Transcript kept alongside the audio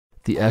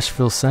The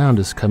Asheville Sound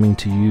is coming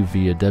to you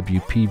via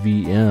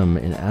WPVM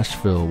in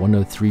Asheville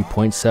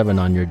 103.7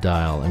 on your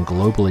dial and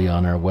globally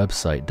on our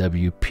website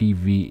WPVMFM.org.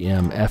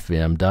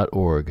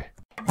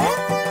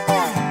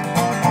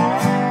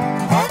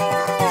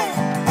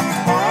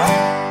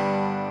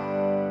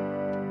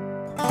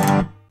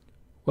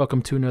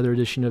 Welcome to another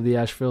edition of the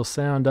Asheville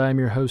Sound. I am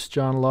your host,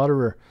 Jon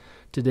Lauterer.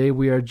 Today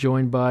we are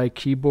joined by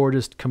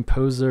keyboardist,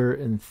 composer,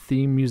 and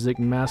theme music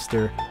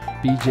master,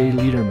 BJ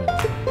Liederman.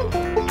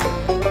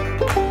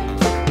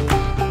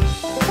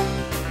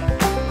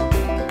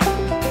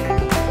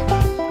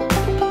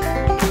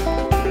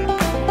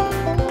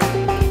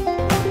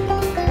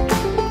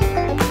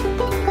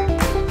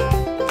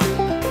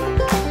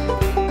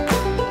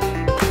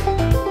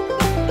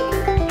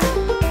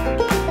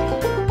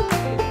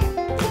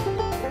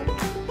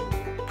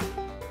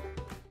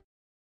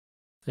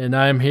 And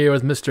I'm here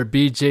with Mr.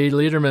 BJ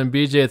Liederman.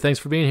 BJ, thanks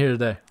for being here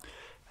today.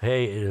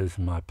 Hey, it is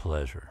my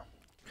pleasure.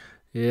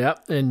 Yeah,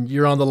 and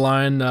you're on the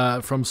line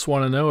from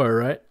Swannanoa,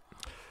 right?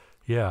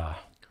 Yeah,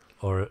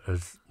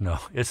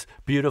 it's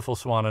beautiful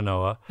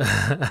Swannanoa.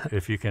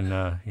 If you can,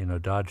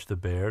 dodge the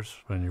bears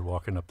when you're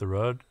walking up the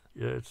road,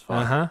 yeah, it's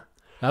fun.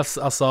 I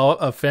saw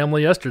a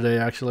family yesterday.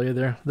 Actually,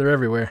 they're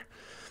everywhere.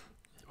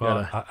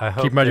 Well, I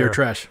hope keep them out of your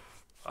trash.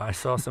 I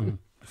saw something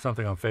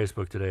on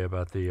Facebook today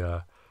about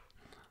the.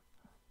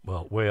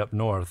 Well, way up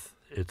north,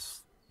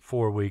 it's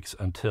 4 weeks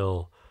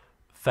until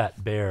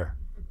Fat Bear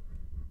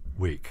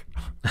Week.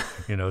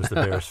 As the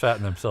bears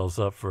fatten themselves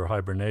up for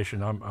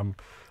hibernation. I'm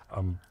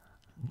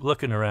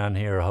looking around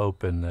here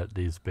hoping that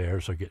these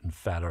bears are getting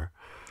fatter.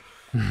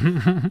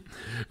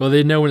 Well,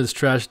 they know when it's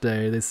trash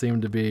day. They seem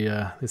to be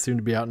out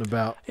and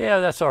about. Yeah,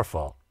 that's our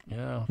fault.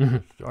 Our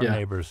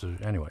neighbors.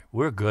 Anyway,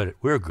 we're good.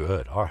 We're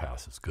good. Our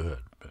house is good.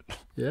 But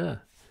yeah.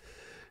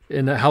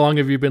 And how long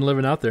have you been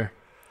living out there?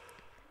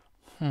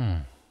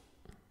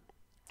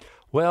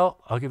 Well,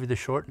 I'll give you the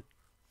short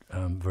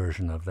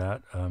version of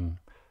that.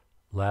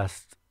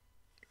 Last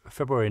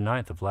February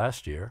 9th of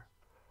last year,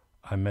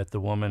 I met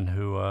the woman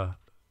who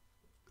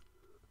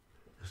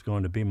is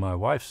going to be my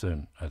wife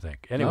soon, I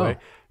think. Anyway,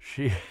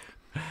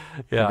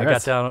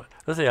 Congrats.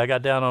 I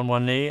got down on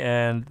one knee,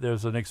 and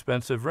there's an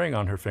expensive ring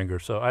on her finger.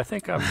 So I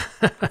think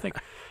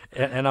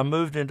and I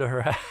moved into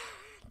her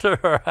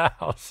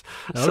house.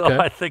 Okay. So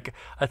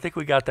I think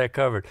we got that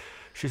covered.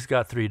 She's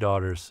got 3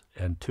 daughters,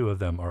 and 2 of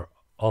them are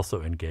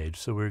also engaged,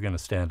 so we're going to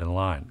stand in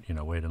line,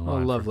 wait in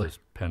line for this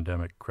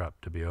pandemic crap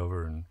to be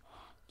over. And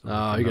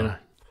so you're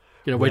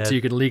gonna wait till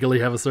you can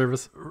legally have a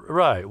service,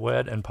 right?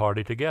 Wed and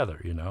party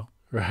together,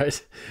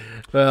 right?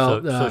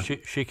 Well, so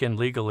she can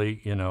legally,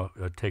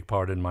 take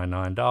part in my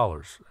 $9.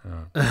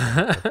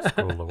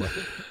 Squirreled away.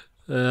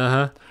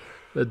 The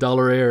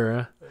 $1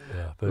 huh?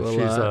 Yeah,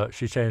 but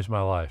she changed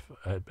my life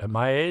at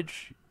my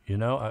age.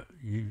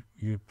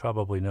 You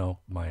probably know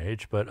my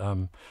age, but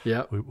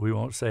we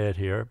won't say it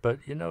here. But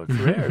it's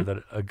rare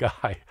that a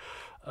guy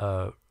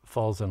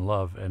falls in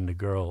love and the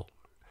girl,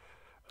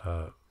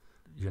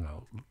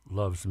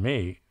 loves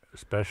me,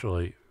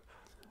 especially,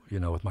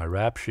 with my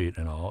rap sheet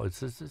and all.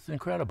 It's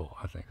incredible,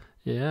 I think.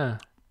 Yeah,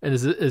 and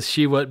is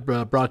she what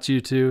brought you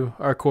to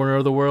our corner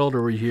of the world,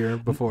 or were you here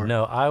before?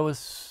 No, I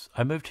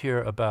moved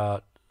here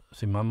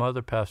my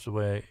mother passed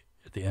away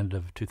at the end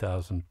of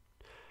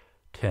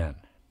 2010.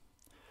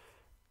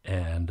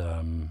 And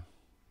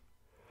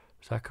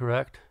is that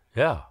correct?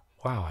 Yeah.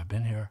 Wow, I've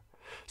been here.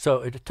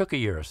 So it took a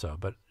year or so,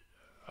 but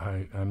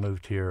I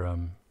moved here.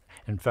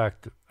 In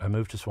fact, I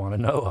moved to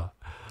Swannanoa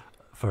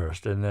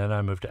first, and then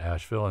I moved to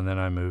Asheville, and then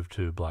I moved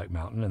to Black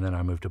Mountain, and then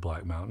I moved to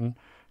Black Mountain,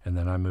 and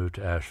then I moved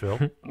to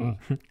Asheville.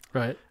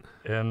 Right.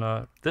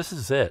 And this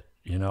is it.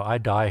 I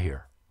die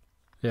here.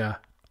 Yeah.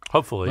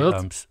 Hopefully,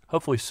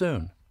 hopefully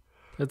soon.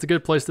 It's a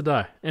good place to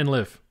die and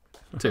live,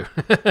 too.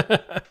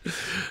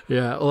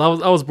 Yeah,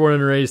 well, I was born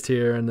and raised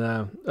here, and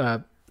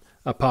I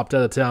popped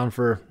out of town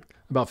for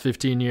about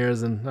 15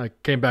 years, and I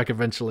came back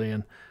eventually,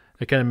 and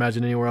I can't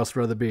imagine anywhere else I'd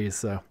rather be,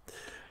 so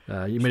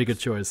you made a good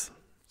choice.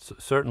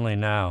 Certainly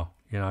now,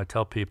 I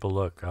tell people,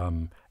 look,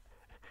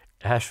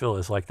 Asheville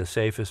is like the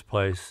safest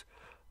place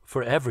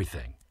for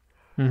everything.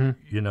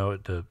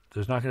 Mm-hmm.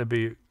 There's not going to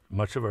be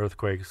much of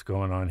earthquakes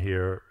going on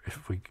here.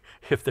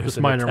 If there's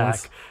an minor attack,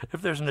 ones.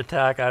 If there's an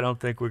attack, I don't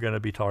think we're going to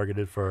be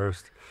targeted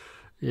first.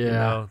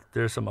 Yeah,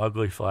 there's some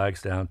ugly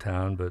flags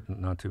downtown, but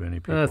not too many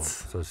people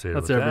associated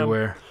with them. That's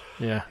everywhere.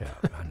 Yeah,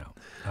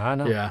 I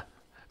know. Yeah,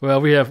 well,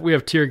 we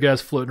have tear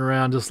gas floating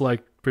around just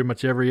like pretty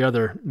much every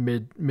other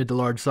mid to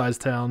large size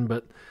town,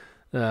 but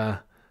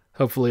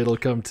hopefully it'll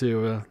come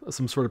to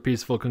some sort of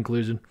peaceful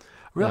conclusion.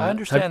 Really, I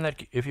understand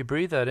that if you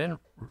breathe that in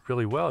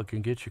really well, it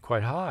can get you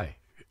quite high.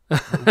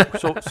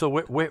 So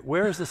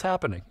where is this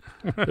happening?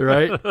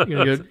 Right?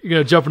 You're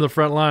gonna jump in the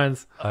front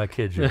lines. I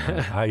kid you.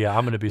 I'm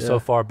going to be so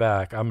far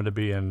back. I'm going to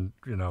be in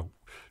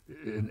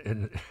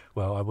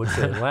well, I would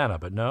say Atlanta,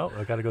 but no,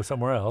 I got to go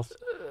somewhere else.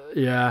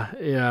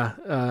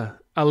 Yeah.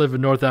 I live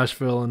in North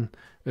Asheville, and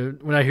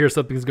when I hear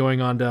something's going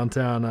on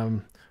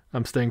downtown,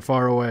 I'm staying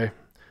far away.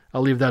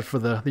 I'll leave that for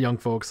the young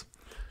folks.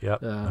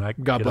 Yep.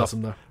 God bless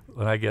them, though.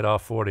 when I get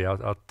off 40,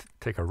 I'll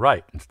take a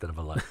right instead of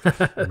a left.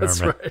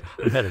 That's right.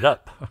 I'm headed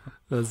up.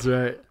 That's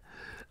right.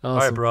 Awesome. All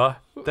right, bro.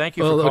 Thank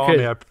you for calling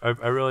me.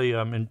 I really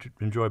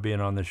enjoy being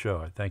on this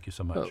show. Thank you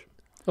so much.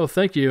 Oh,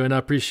 thank you, and I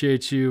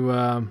appreciate you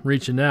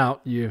reaching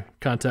out. You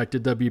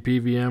contacted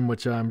WPVM,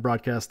 which I'm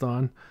broadcast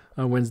on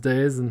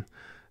Wednesdays, and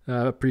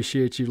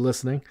appreciate you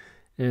listening.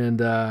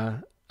 And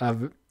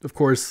of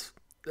course,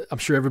 I'm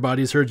sure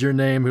everybody's heard your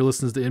name who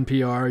listens to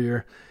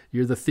NPR.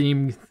 You're the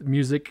theme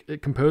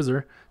music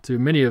composer to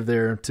many of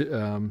their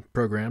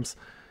programs.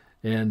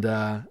 And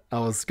I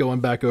was going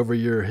back over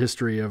your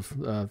history of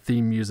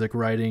theme music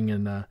writing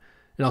and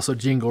also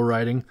jingle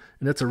writing.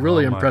 And that's a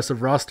really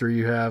impressive roster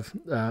you have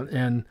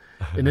and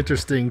an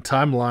interesting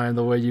timeline,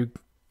 the way you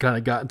kind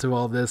of got into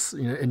all this,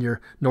 in your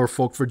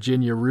Norfolk,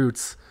 Virginia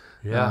roots.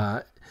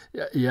 Yeah.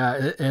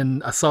 Yeah.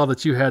 And I saw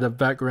that you had a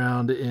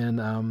background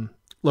in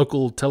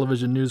local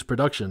television news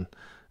production,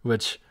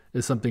 which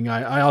is something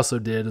I also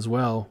did as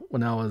well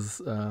when I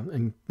was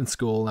in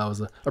school. I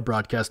was a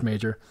broadcast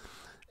major,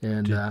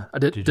 and I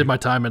did my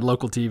time in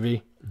local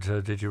TV.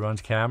 So did you run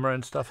camera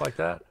and stuff like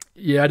that?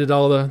 Yeah, I did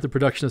all the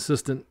production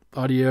assistant,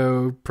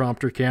 audio,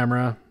 prompter,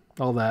 camera,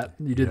 all that.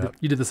 You did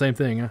the same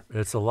thing, huh?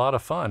 It's a lot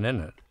of fun,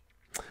 isn't it?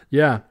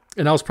 Yeah,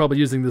 and I was probably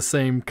using the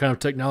same kind of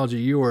technology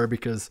you were,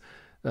 because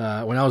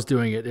when I was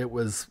doing it, it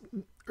was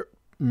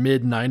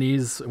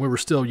mid-'90s, and we were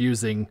still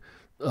using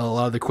a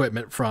lot of the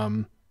equipment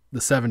from the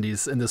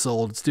 70s in this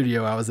old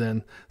studio I was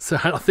in. So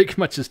I don't think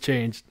much has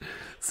changed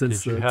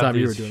since the time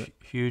you were doing it.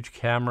 Huge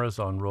cameras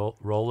on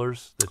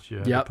rollers that you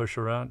had to push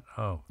around?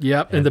 Oh.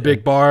 Yep, and the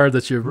big bar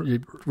that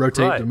you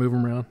rotate to move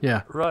them around.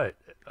 Yeah. Right.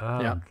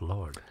 Oh,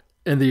 Lord.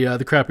 And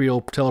the crappy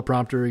old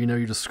teleprompter,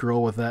 you just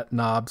scroll with that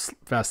knob,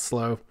 fast,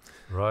 slow.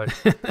 Right.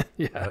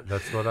 Yeah.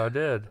 That's what I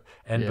did.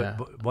 And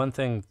but one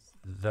thing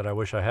that I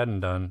wish I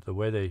hadn't done, the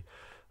way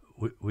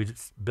we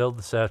build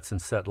the sets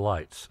and set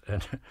lights,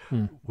 and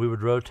we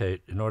would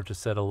rotate. In order to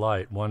set a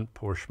light, one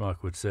poor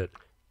schmuck would sit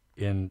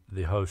in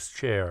the host's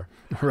chair,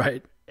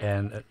 right,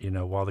 and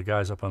while the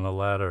guy's up on the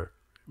ladder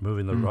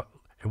moving and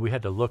we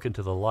had to look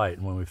into the light,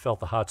 and when we felt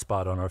the hot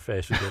spot on our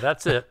face, we'd go,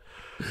 "That's it."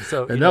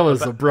 So and that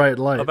was a bright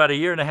light. About a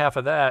year and a half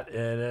of that,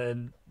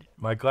 and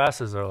my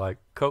glasses are like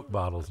Coke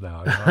bottles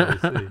now. I can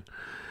hardly see.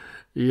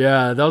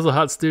 Yeah, that was a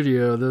hot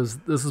studio. This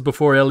was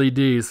before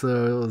LED,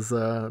 so it was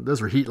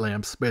those were heat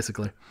lamps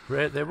basically.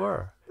 Right, they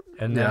were.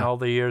 And then all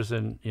the years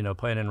in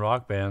playing in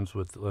rock bands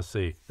with, let's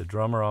see, the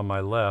drummer on my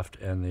left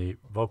and the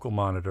vocal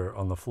monitor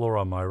on the floor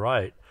on my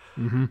right.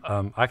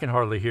 Mm-hmm. I can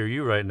hardly hear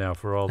you right now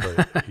for all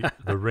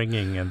the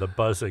ringing and the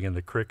buzzing and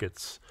the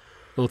crickets.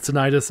 A little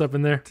tinnitus up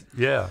in there.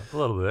 Yeah, a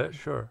little bit,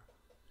 sure.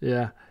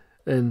 Yeah,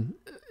 and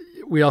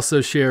we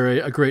also share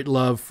a great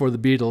love for the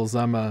Beatles.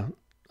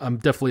 I'm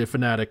definitely a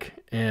fanatic,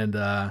 and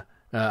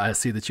I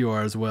see that you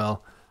are as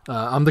well.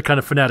 I'm the kind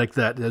of fanatic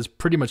that has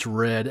pretty much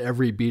read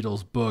every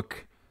Beatles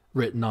book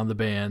written on the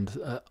band,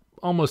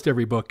 almost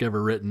every book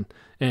ever written.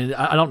 And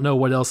I don't know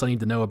what else I need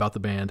to know about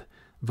the band,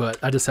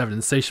 but I just have an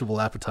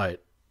insatiable appetite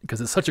because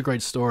it's such a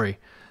great story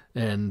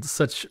and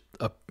such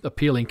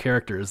appealing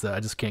characters that I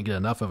just can't get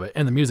enough of it.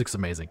 And the music's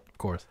amazing, of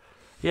course.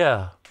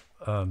 Yeah.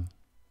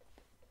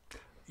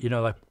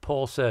 Like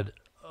Paul said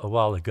a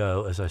while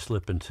ago, as I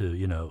slip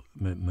into,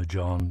 my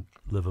John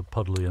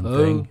Liverpudlian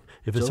thing,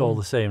 if it's all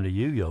the same to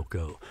you,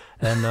 Yoko.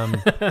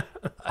 And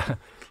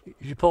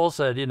Paul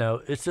said,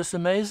 it's just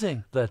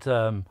amazing that,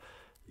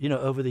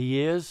 over the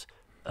years,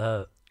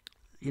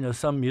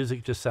 some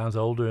music just sounds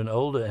older and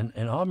older,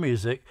 and our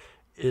music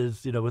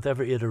is, with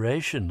every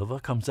iteration of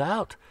what comes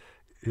out,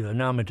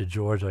 now I'm into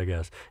George, I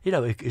guess,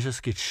 it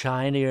just gets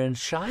shinier and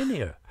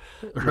shinier.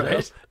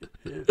 Right.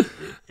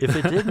 If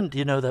it didn't,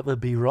 that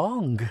would be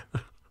wrong.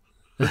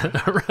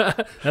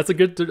 That's a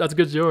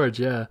good George.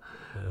 Yeah.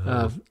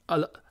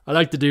 I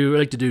like to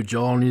do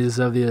John. He's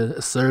of the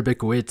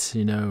acerbic wit.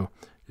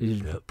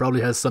 He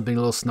probably has something a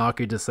little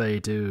snarky to say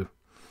too.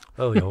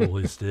 Oh, he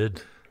always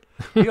did.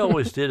 He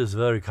always did. Is a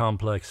very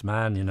complex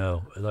man.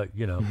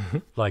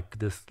 Like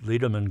this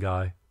Liederman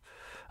guy.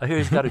 I hear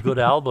he's got a good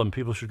album.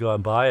 People should go out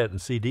and buy it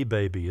and CD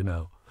Baby.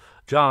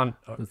 John,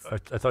 I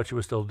thought you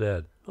were still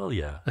dead. Well,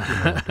 yeah.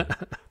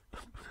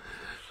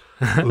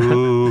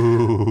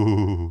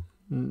 Ooh.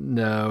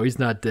 No, he's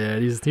not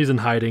dead. He's in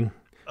hiding.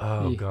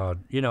 Oh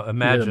God!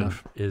 Imagine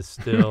is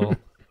still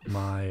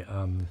my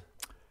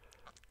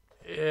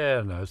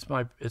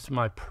it's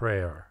my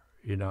prayer.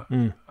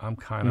 I'm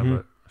kind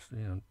of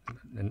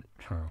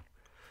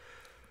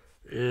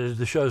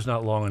the show's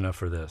not long enough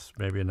for this.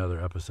 Maybe another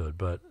episode,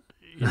 but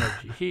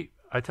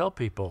I tell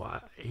people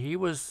I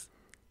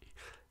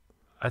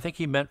think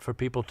he meant for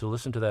people to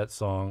listen to that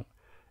song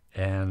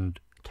and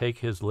take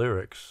his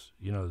lyrics,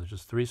 there's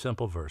just 3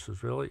 simple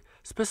verses, really,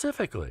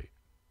 specifically.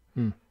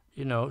 They're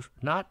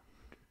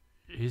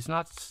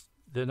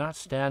not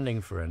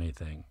standing for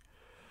anything.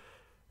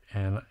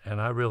 And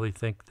I really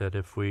think that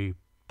if we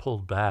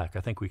pulled back, I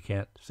think we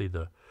can't see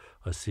the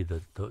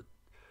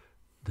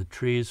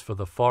trees for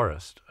the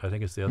forest. I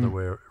think it's the other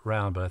way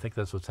around, but I think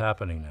that's what's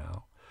happening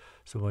now.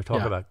 So when we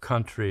talk about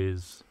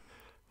countries,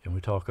 and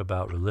we talk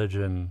about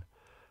religion.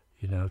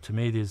 To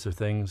me, these are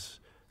things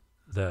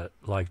that,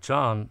 like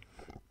John,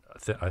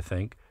 I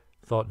think,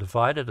 thought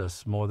divided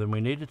us more than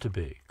we needed to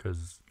be,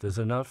 because there's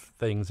enough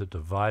things that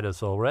divide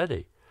us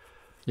already.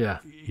 Yeah.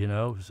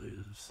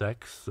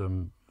 Sex,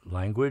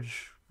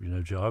 language,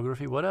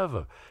 geography,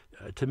 whatever.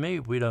 To me,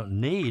 we don't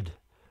need,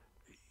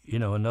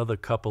 another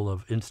couple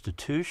of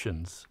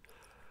institutions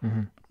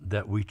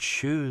that we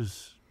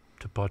choose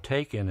to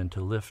partake in and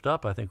to lift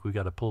up. I think we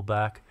got to pull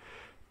back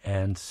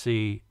and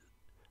see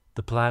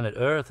the planet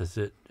Earth as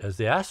the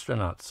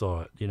astronauts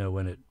saw it,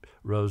 when it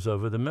rose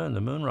over the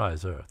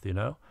moonrise Earth,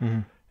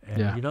 And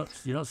you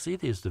don't see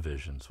these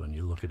divisions when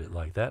you look at it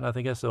like that. And I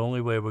think that's the only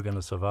way we're going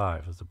to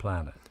survive as a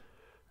planet.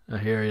 I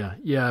hear you.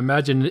 Yeah,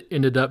 Imagine it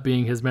ended up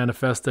being his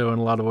manifesto in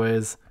a lot of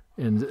ways,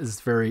 and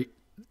is very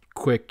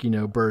quick,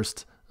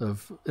 burst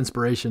of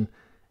inspiration.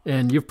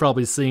 And you've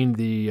probably seen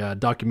the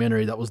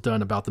documentary that was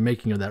done about the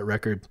making of that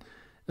record,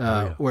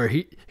 where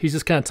he's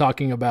just kind of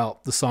talking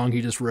about the song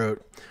he just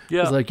wrote.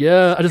 Yeah. He's like,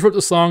 I just wrote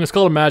the song. It's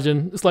called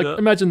Imagine. It's like,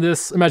 imagine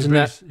this, imagine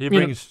that. He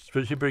brings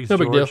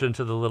George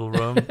into the little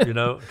room,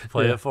 to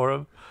play it for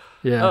him.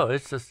 Yeah. Oh,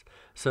 it's just,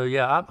 so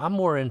I'm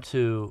more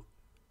into,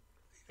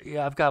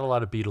 I've got a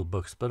lot of Beatle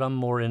books, but I'm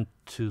more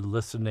into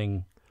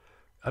listening.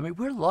 I mean,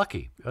 we're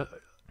lucky.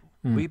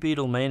 We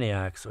Beatle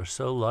maniacs are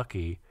so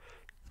lucky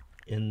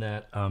in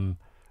that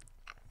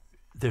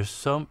there's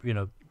some,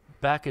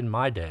 back in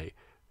my day,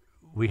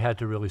 we had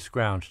to really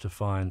scrounge to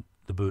find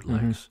the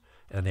bootlegs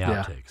and the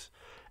outtakes.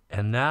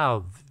 And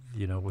now,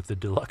 with the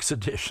deluxe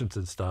editions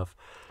and stuff,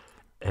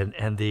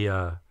 and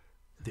the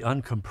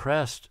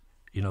uncompressed,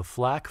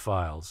 FLAC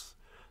files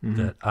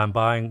that I'm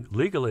buying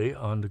legally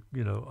on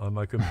on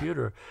my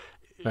computer.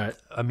 Right.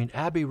 I mean,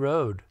 Abbey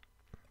Road,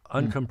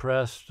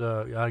 uncompressed,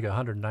 I got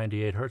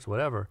 198 hertz,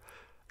 whatever,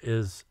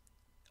 it's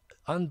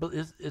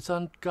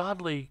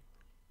ungodly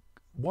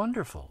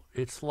wonderful.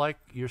 It's like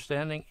you're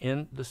standing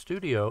in the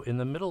studio in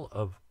the middle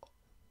of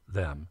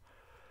them.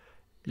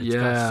 It's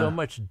got so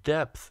much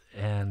depth,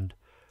 and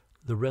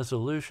the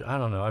resolution. I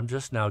don't know. I'm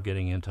just now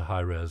getting into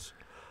high-res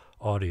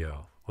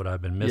audio, what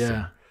I've been missing.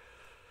 Yeah.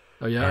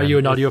 Oh, yeah. Are you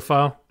an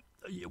audiophile?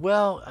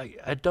 Well,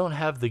 I don't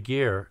have the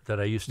gear that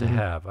I used to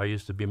have. I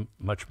used to be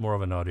much more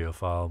of an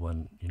audiophile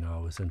when, I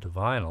was into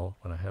vinyl,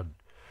 when I had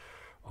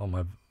all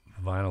my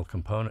vinyl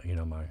component,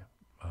 my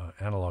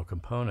analog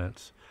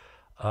components.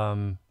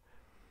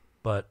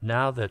 But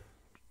now that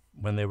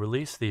when they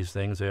release these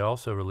things, they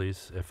also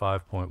release a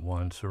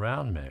 5.1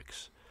 surround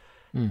mix.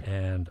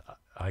 And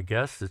I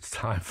guess it's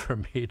time for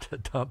me to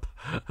dump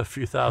a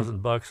few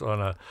 $1,000 on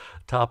a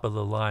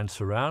top-of-the-line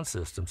surround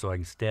system so I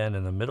can stand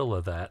in the middle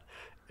of that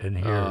and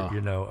hear,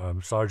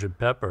 Sgt.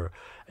 Pepper.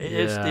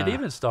 It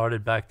even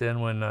started back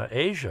then when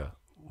Asia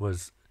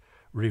was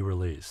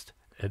re-released.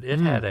 It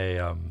had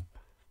a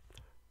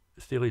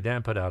Steely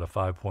Dan put out a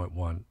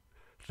 5.1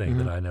 thing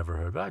that I never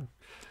heard. But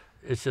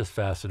it's just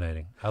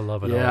fascinating. I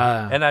love it all.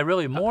 And I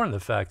really mourn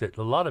the fact that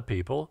a lot of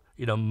people,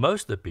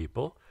 most of the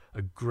people,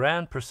 a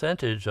grand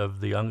percentage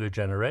of the younger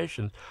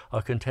generation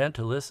are content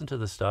to listen to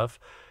the stuff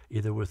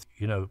either with,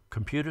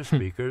 computer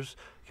speakers,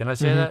 can I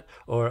say that?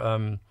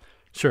 Or,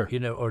 sure.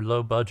 Or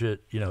low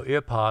budget,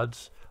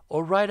 earpods,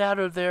 or right out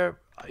of their,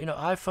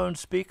 iPhone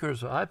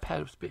speakers or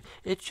iPad speakers.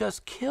 It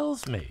just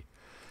kills me.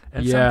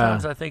 And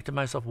sometimes I think to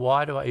myself,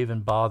 why do I even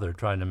bother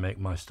trying to make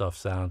my stuff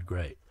sound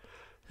great?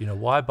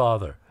 Why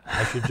bother?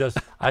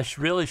 I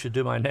really should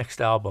do my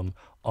next album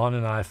on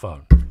an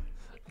iPhone.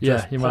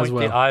 Just you might as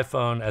well. Point the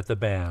iPhone at the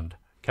band,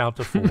 count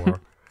to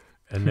 4,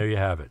 and there you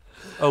have it.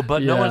 Oh,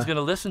 but no one's going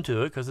to listen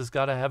to it because it's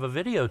got to have a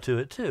video to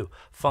it too.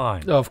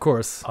 Fine. Oh, of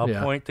course. I'll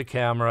point the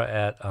camera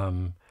at,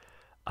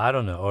 I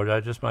don't know, or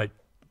I just might,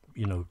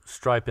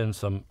 stripe in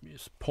some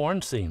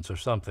porn scenes or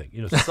something.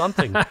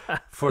 Something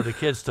for the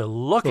kids to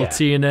look at.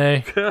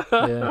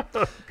 TNA.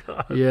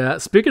 Yeah.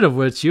 Speaking of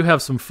which, you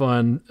have some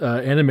fun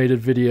animated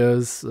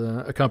videos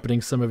accompanying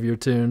some of your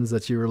tunes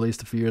that you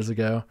released a few years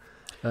ago.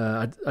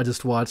 I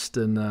just watched,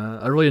 and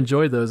I really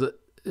enjoyed those.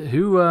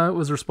 Who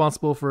was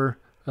responsible for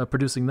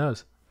producing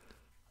those?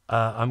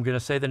 I'm going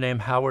to say the name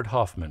Howard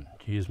Hoffman.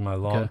 He's my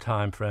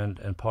longtime friend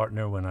and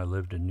partner when I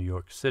lived in New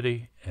York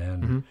City,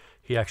 and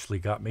he actually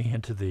got me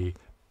into the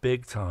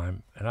big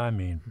time, and I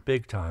mean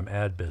big time,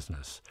 ad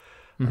business.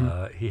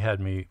 He had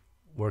me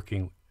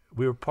working.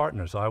 We were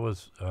partners. I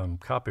was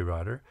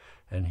copywriter,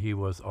 and he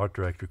was art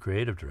director,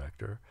 creative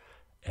director,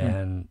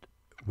 and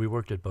we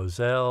worked at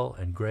Bozell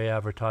and Gray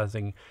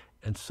Advertising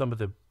and some of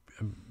the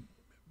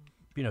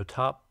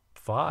top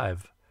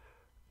 5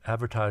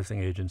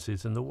 advertising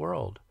agencies in the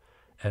world,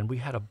 and we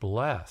had a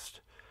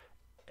blast.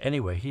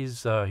 Anyway, he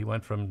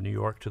went from New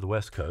York to the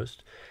West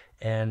Coast,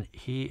 and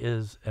he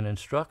is an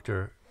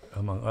instructor,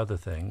 among other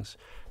things,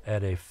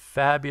 at a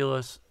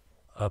fabulous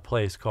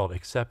place called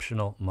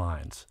Exceptional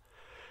Minds.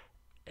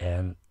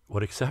 And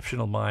what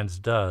Exceptional Minds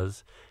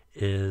does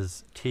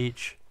is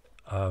teach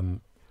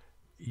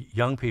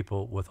young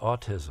people with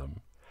autism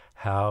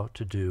how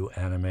to do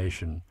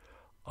animation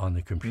on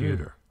the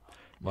computer.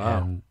 Wow.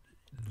 And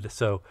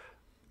so,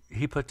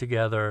 he put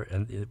together,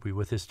 and we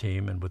with his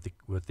team and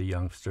with the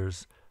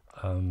youngsters,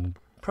 promo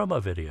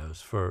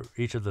videos for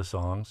each of the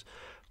songs.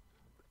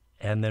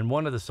 And then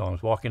one of the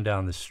songs, Walking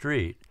Down the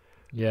Street,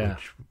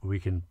 which we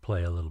can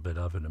play a little bit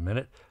of in a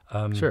minute.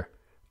 Sure.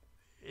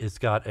 It's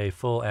got a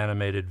full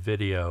animated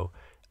video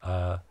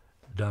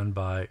done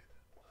by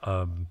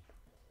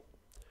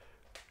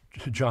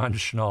John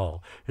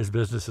Schnall. His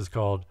business is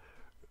called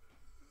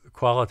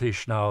Quality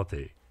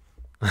Schnalty.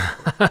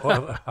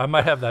 Well, I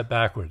might have that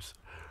backwards.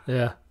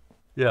 Yeah.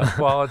 Yeah,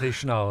 Quality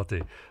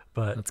Schnalty.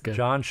 But That's good.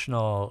 John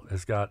Schnall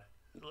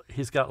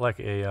he's got like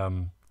a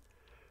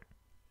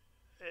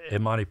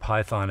Monty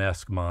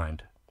Python-esque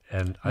mind.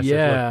 And I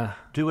said, look,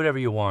 do whatever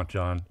you want,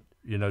 John.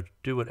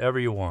 Do whatever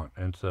you want.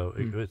 And so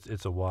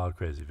it's a wild,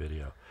 crazy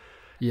video.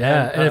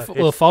 Yeah, and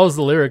it follows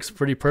the lyrics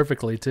pretty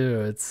perfectly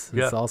too. It's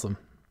awesome.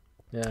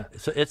 Yeah.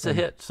 So it's a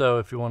hit. So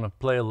if you want to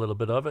play a little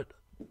bit of it,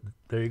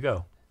 there you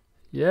go.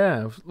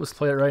 Yeah, let's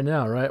play it right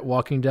now, right?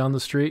 Walking Down the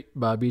Street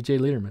by B.J.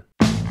 Liederman.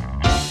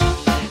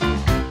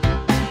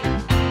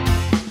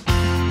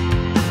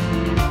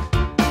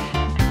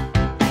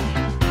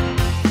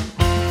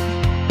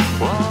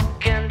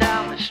 Walking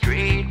down the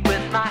street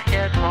with my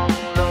head hung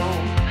low,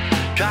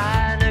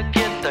 trying to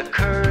get the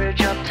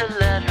courage up to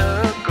let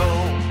her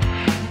go.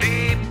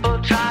 People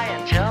try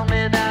and tell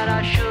me that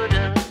I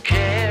shouldn't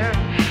care,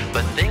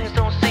 but things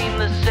don't seem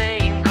the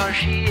same 'cause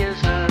she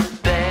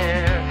isn't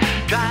there.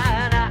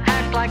 Trying to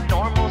act like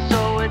normal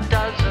so it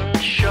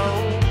doesn't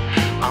show.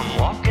 I'm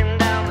walking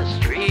down the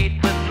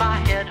street with my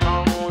head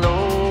hung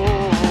low.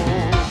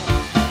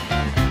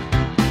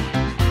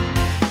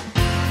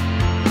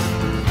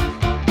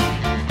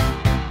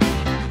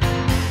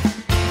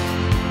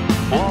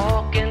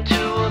 Walk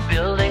into a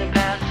building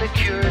past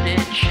security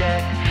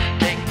check.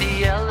 Take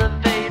the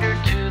elevator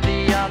to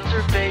the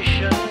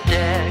observation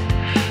deck.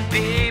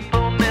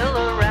 People mill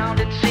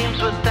around, it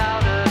seems,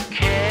 without a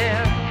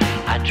care.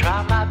 I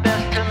try my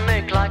best to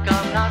make like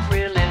I'm not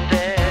really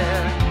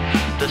there.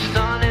 The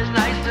sun is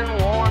nice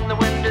and warm, the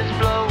wind is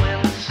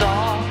blowing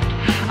soft.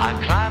 I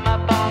climb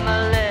up on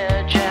the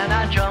ledge and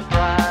I jump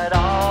right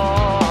off.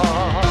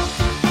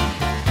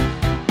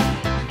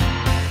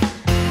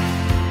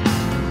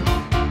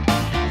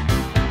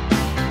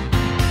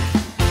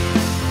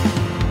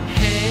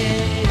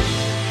 Hey,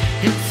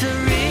 it's a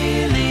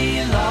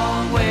really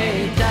long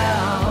way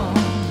down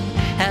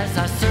as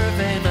I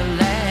survey the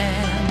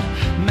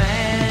land.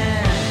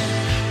 Man,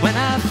 when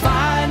I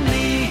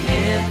finally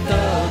hit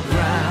the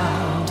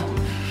ground,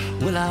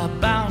 will I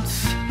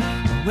bounce?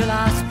 Will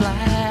I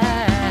splat?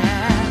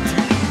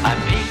 I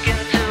peek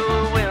into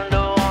a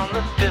window on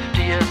the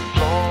 50th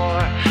floor.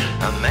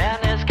 A man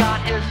has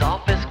got his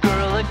office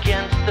girl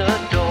against the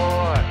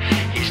door.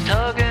 He's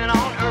tugging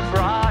on her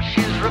bra,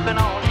 she's ripping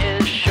on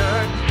his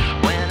shirt.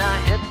 When I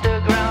hit the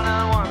ground,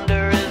 I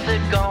wonder, is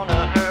it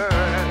gonna hurt?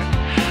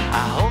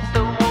 I hope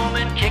the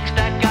woman kicks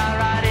that guy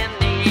right in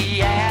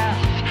the ass.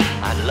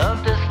 I'd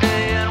love to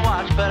stay and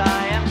watch, but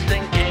I am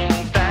sinking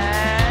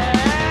fast.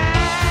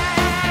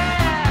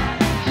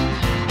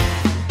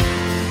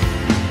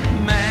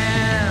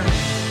 Man,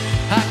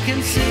 I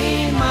can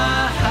see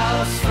my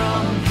house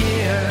from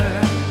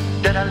here.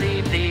 Did I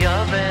leave the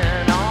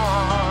oven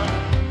on?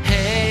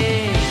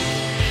 Hey,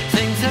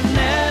 things have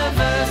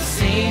never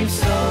seemed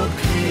so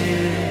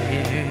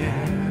clear.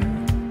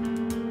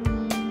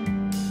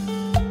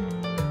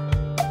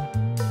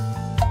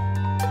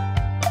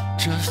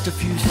 Just a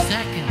few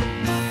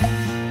seconds,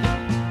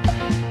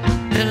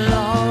 it'll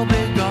all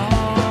be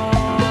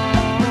gone.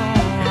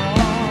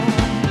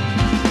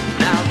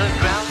 Now the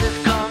ground is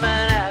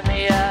coming at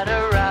me at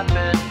a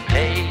rapid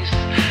pace.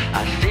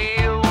 I see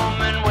a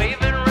woman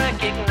waving,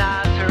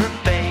 recognize her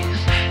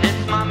face.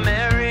 It's my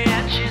Mary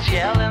and she's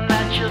yelling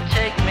that she'll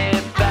take me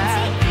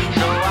back.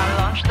 So I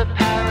launched the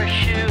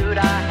parachute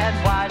I had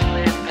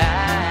wisely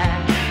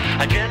packed.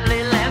 I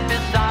gently land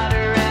beside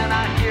her and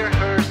I hear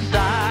her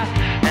sigh.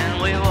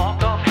 And we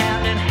walk off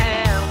hand in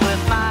hand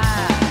with my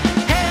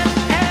head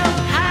held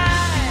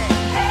high.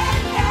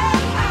 Head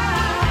held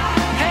high.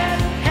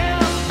 Head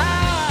held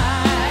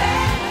high.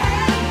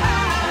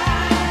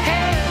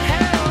 Head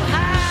held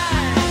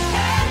high.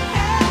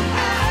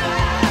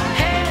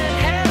 Head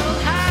held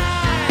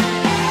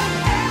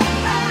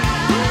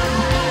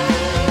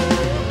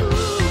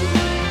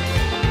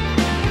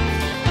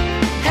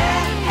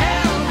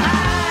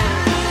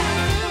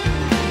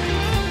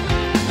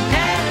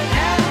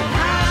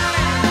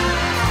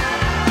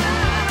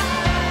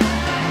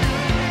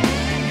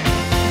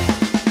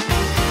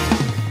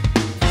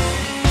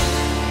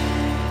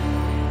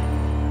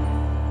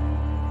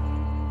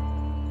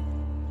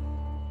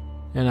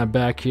And I'm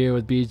back here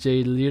with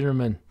B.J.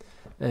 Liederman.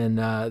 And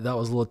that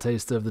was a little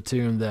taste of the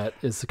tune that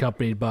is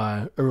accompanied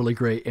by a really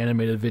great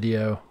animated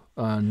video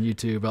on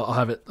YouTube. I'll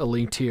have it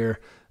linked here,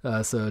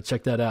 so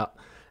check that out.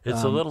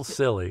 It's a little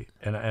silly,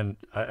 and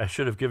I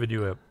should have given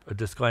you a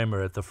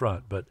disclaimer at the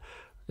front, but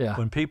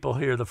when people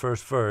hear the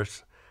first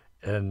verse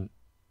and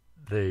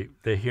they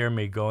hear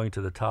me going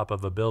to the top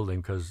of a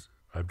building because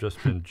I've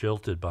just been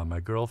jilted by my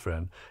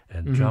girlfriend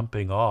and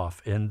jumping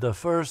off in the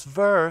first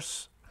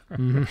verse.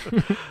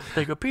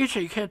 They go,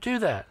 PJ, you can't do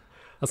that.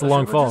 That's a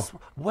long fall. Just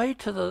wait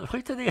to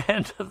the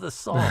end of the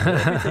song.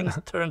 Everything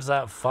turns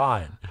out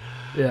fine.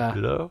 Yeah.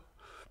 You know?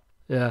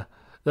 Yeah.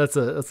 That's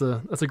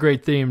a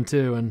great theme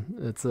too, and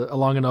it's a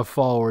long enough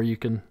fall where you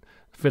can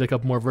fit a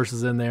couple more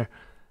verses in there.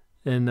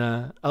 And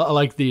I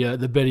like the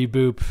Betty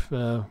Boop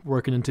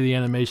working into the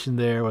animation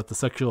there with the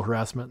sexual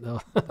harassment. Yeah,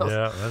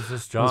 that's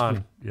just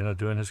Jon,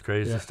 doing his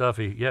crazy stuff.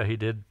 He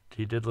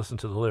did listen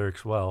to the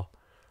lyrics well.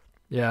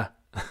 Yeah,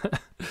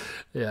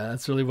 yeah,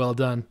 that's really well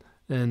done.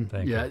 And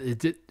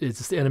it's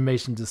just the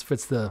animation just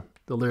fits the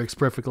lyrics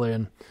perfectly.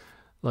 And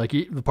like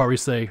the part where you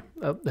say,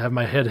 "Have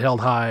my head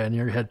held high," and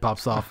your head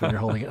pops off and you're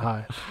holding it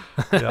high.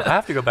 Yeah, I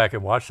have to go back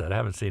and watch that. I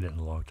haven't seen it in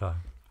a long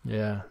time.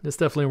 Yeah, it's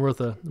definitely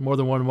worth more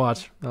than one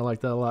watch. I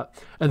like that a lot.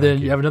 And then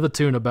you have another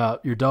tune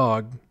about your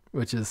dog,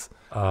 which is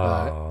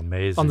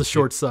amazing. On the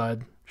short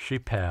side. She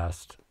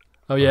passed.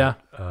 Oh yeah.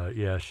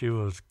 Yeah, she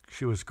was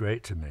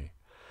great to me.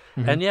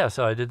 And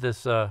so I did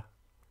this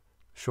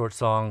short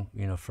song,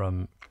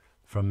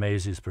 from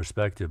Maisie's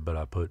perspective, but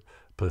I put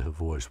her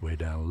voice way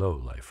down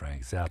low like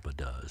Frank Zappa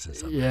does in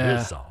some of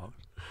his songs.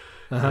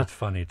 It's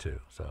funny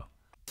too. So.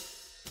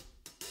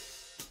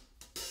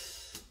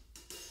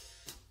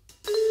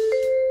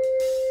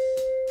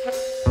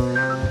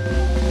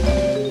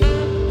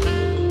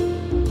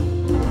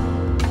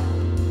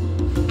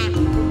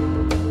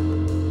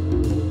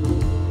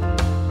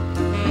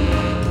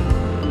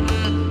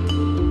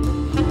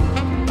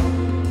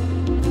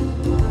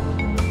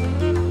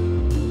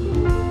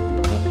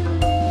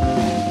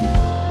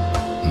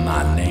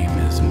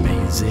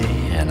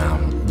 And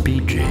I'm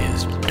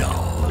BJ's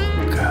dog.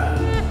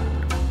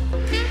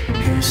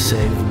 He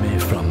saved me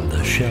from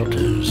the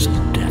shelter's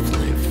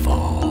deathly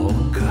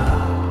fog.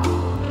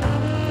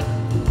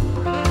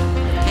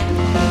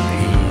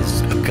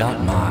 He's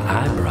got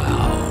my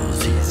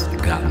eyebrows, he's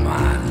got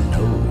my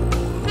nose.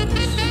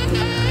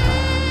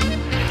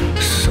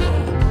 So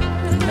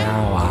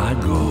now I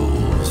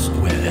goes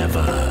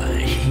wherever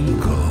he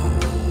goes.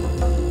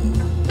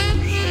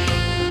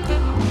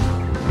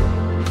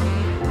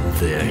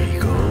 There he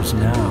goes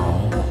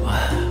now.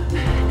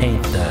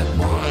 Ain't that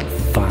one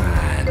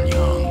fine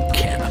young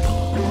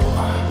cannibal?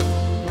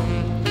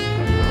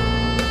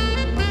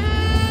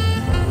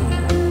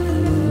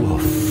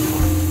 Woof.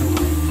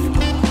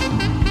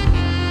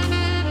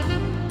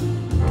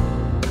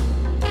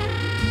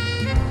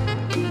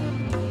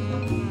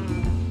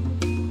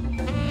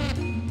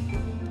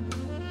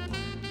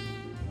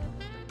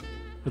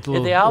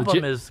 The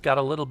album has got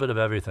a little bit of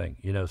everything.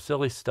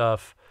 Silly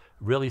stuff,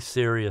 really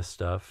serious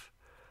stuff.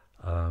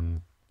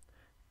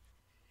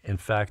 In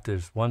fact,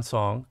 there's one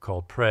song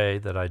called Pray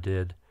that I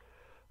did,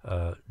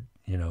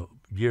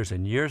 years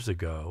and years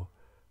ago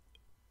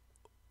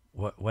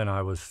when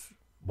I was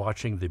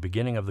watching the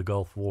beginning of the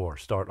Gulf War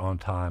start on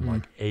time,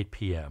 like 8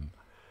 p.m.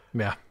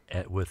 Yeah.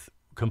 And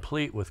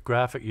complete with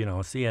graphic,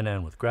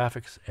 CNN with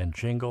graphics and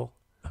jingle,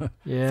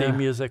 Yeah. theme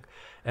music.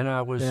 And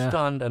I was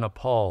stunned and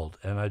appalled.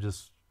 And I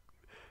just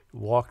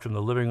walked from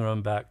the living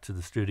room back to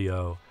the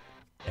studio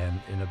and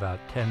in about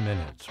 10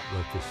 minutes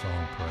wrote this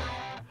song, Pray.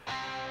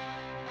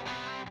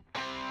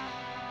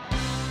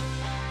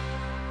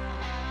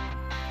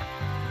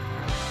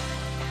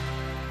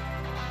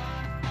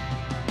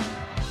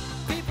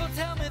 People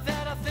tell me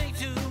that I think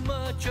too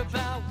much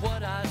about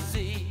what I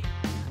see.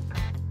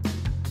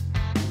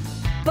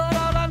 But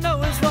all I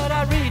know is what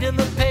I read in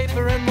the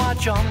paper and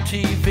watch on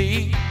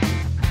TV.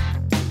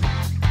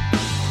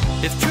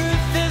 If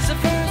truth is the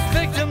first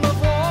victim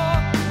of war,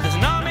 there's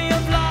an army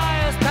of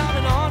liars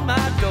pounding on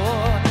my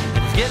door.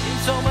 And it's getting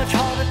so much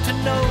harder to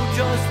know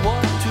just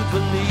what to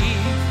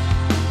believe.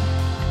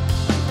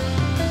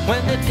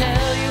 When they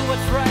tell you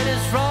what's right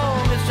is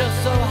wrong, it's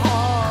just so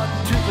hard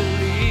to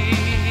believe.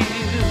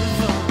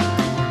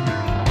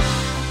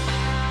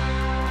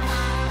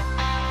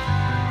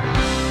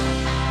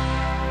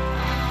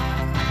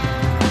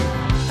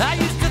 I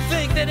used to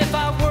think that if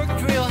I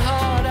worked real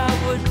hard,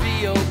 I would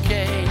be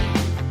okay.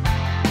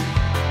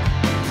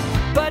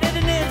 But in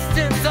an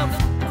instant, some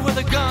with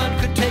a gun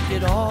could take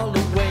it all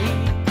away.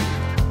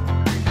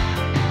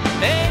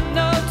 Ain't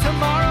no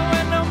tomorrow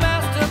and no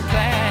master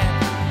plan.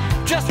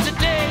 Just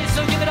today,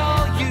 so give it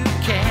all you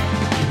can.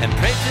 And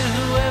pray to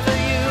whoever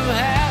you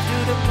have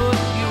to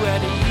put you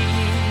at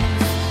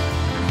ease.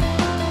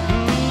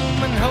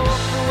 And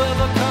hope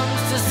whoever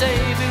comes to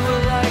save you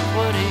will like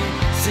what he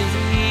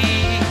sees.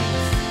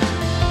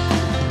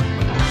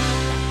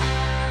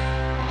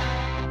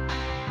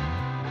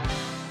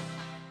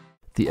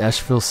 The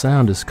Asheville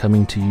Sound is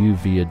coming to you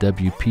via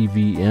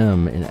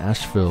WPVM in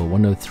Asheville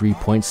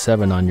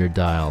 103.7 on your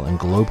dial and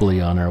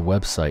globally on our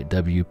website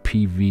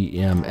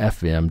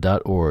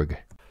WPVMFM.org.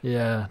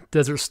 Yeah,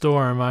 Desert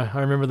Storm, I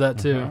remember that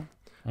too.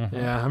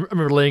 Yeah, I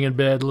remember laying in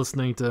bed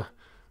listening to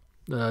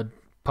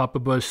Papa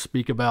Bush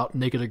speak about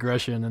naked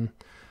aggression, and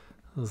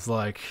it was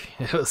so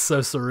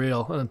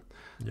surreal. And,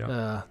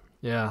 that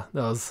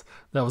was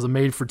a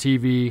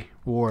made-for-TV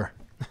war.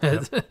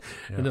 Yep.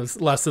 And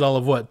it lasted all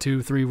of what,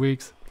 2-3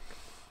 weeks?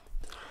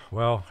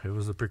 Well, it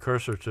was a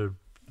precursor to,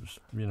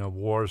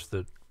 wars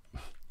that.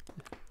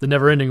 The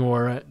never-ending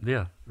war, right?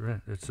 Yeah,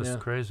 right. It's just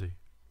crazy.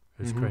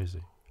 It's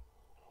crazy.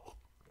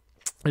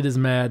 It is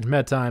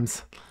mad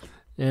times.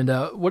 And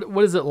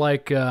what is it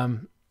like?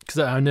 Because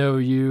I know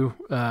you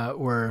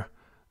were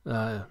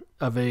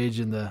of age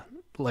in the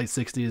late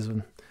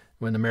 '60s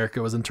when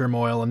America was in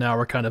turmoil, and now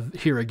we're kind of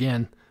here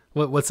again.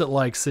 What's it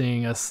like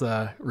seeing us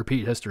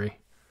repeat history?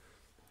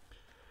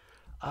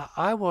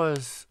 I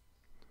was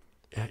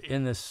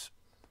in this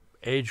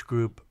age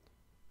group,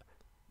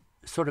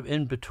 sort of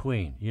in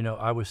between.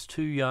 I was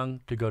too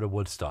young to go to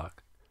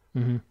Woodstock.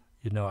 Mm-hmm.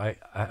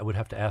 I would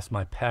have to ask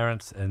my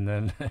parents and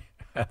then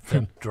have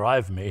them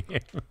drive me.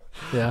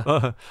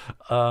 Yeah.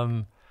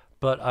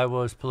 But I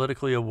was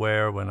politically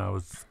aware when I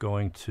was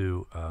going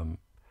to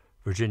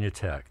Virginia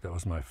Tech. That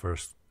was my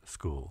first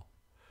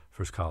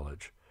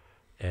college.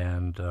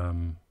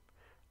 And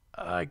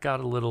I got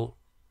a little,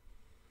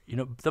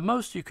 the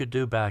most you could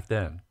do back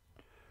then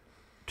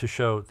to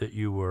show that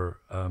you were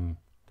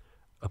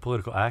a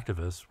political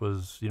activist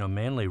was,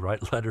 mainly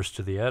write letters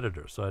to the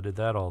editor. So I did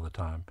that all the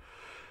time.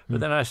 But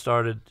then I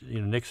started,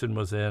 Nixon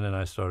was in, and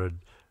I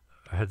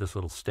had this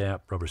little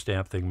rubber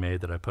stamp thing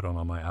made that I put on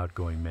all my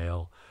outgoing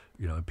mail,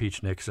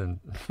 impeach Nixon.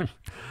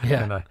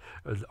 Yeah. And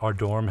our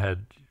dorm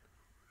had,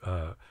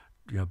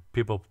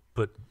 people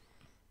put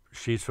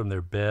sheets from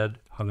their bed,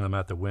 hung them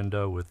out the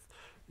window with,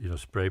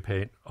 spray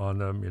paint on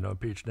them,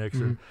 impeach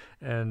Nixon.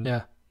 Mm-hmm.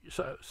 And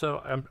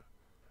so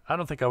I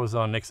don't think I was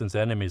on Nixon's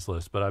enemies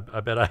list, but I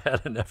bet I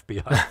had an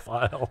FBI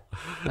file.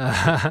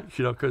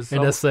 Because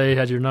NSA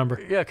had your number.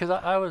 Yeah, because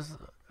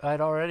I'd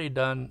already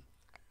done.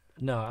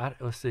 No,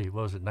 let's see.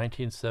 What was it?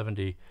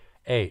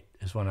 1978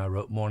 is when I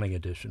wrote Morning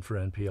Edition for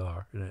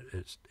NPR, and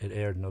it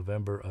aired in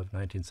November of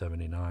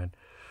 1979.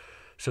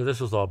 So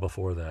this was all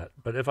before that.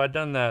 But if I'd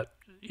done that,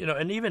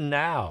 and even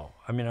now,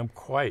 I'm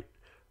quite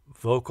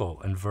vocal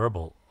and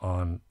verbal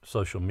on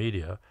social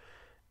media,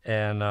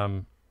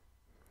 and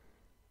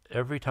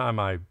every time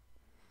I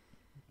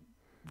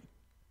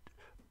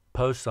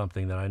post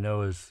something that I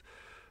know is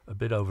a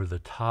bit over the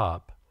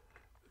top,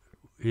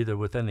 either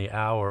within the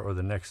hour or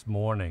the next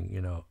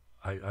morning,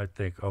 I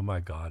think, oh my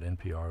God,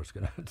 NPR is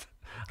going to,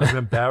 I'm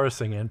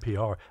embarrassing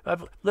NPR.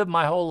 I've lived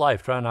my whole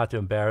life trying not to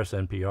embarrass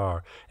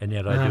NPR, and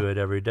yet I do it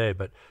every day.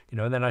 But,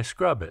 and then I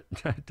scrub it.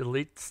 I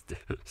delete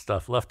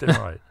stuff left and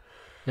right.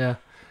 Yeah.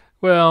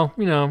 Well,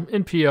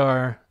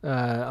 NPR,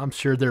 I'm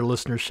sure their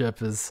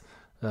listenership is,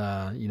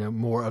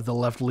 more of the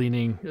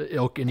left-leaning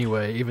ilk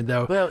anyway, even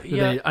though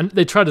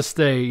they try to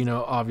stay,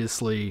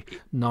 obviously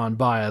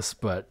non-biased,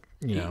 but,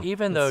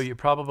 Even though you're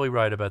probably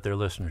right about their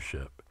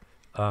listenership.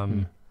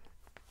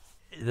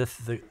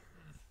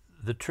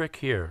 The trick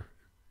here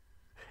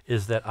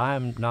is that I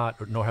am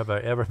not, nor have I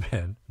ever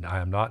been,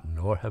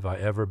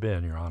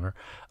 Your Honor,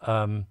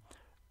 an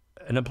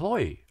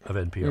employee of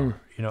NPR.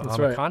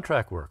 I'm a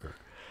contract worker.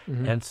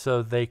 Mm-hmm. And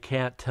so they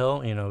can't tell,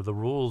 the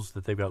rules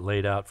that they've got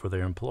laid out for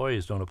their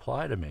employees don't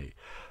apply to me.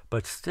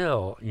 But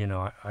still,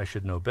 I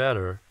should know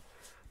better.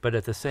 But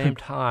at the same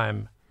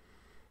time,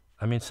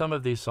 some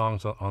of these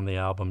songs on the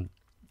album,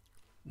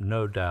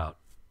 no doubt,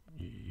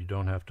 you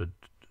don't have to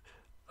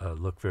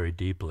look very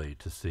deeply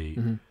to see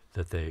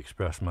that they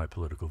express my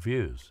political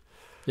views.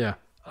 Yeah.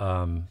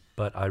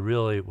 But I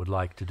really would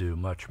like to do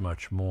much,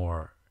 much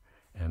more.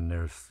 And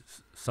there's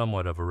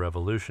somewhat of a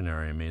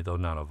revolutionary in me, though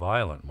not a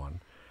violent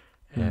one.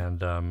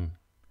 And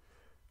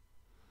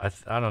I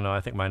don't know. I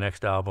think my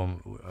next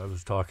album, I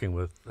was talking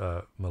with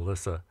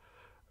Melissa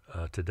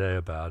today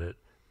about it,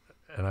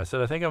 and I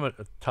said, I think I'm going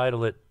to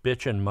title it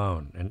Bitch and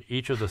Moan, and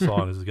each of the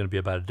songs is going to be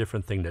about a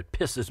different thing that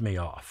pisses me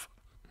off.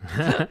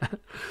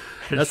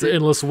 That's an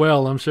endless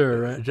well, I'm sure,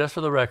 right? Just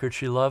for the record,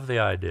 she loved the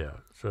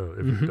idea. So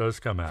if it does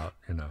come out,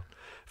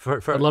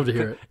 I'd love to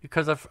hear it.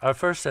 Because I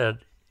first said,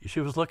 she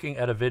was looking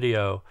at a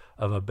video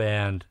of a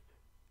band,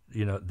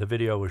 the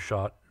video was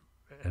shot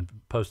and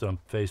posted on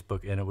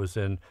Facebook, and it was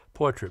in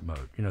portrait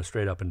mode,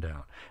 straight up and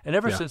down. And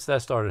ever since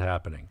that started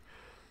happening,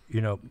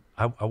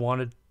 I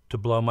wanted to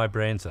blow my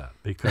brains out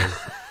because,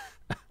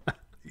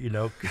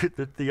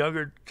 the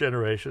younger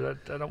generation,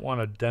 I don't want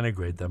to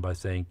denigrate them by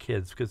saying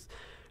kids, because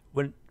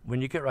when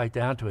you get right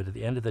down to it, at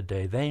the end of the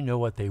day, they know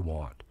what they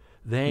want.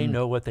 They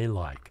know what they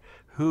like.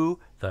 Who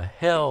the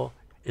hell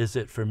is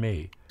it for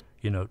me,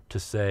 to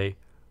say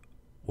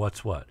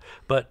what's what?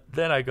 But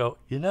then I go,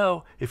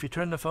 if you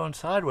turn the phone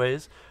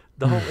sideways,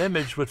 the whole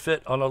image would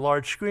fit on a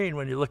large screen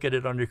when you look at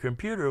it on your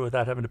computer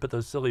without having to put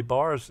those silly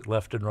bars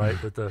left and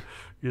right with the,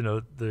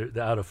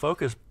 the out of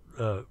focus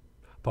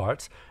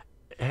parts.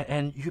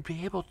 And you'd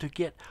be able to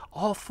get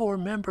all four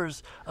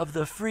members of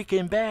the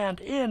freaking band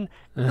in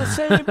the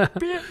same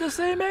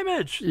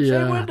image,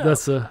 same window.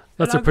 That's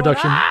a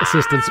production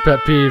assistant's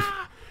pet peeve.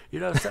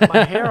 Set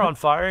my hair on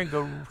fire and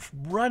go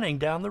running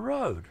down the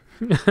road.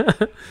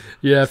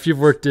 Yeah, if you've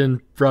worked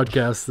in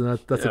broadcast, then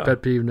that's a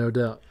pet peeve, no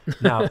doubt.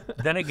 Now,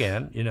 then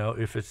again,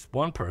 if it's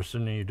one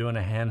person and you're doing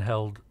a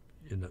handheld,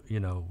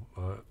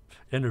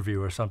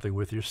 interview or something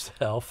with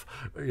yourself,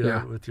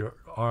 Yeah. with your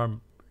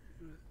arm,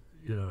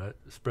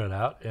 spread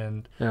out,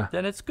 and Yeah.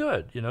 then it's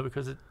good,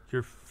 because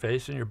your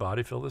face and your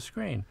body fill the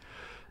screen.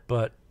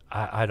 But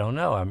I don't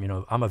know.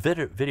 I'm a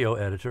video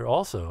editor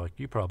also, like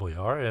you probably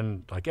are,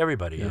 and like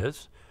everybody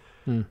is.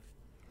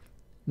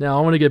 Now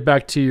I want to get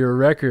back to your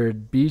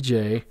record,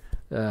 BJ.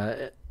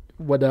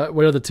 What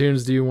other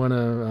tunes do you want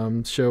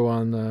to show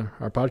on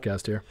our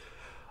podcast here?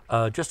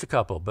 Just a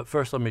couple, but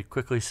first let me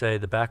quickly say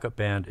the backup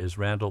band is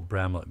Randall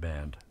Bramlett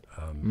Band,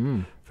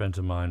 friends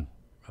of mine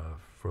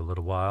for a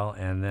little while,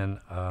 and then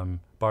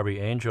Barbie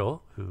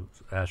Angel,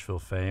 who's Asheville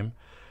fame.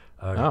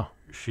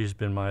 She's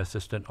been my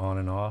assistant on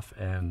and off,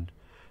 and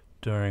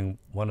during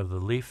one of the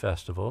Leaf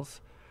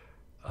festivals,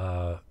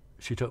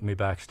 she took me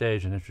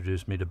backstage and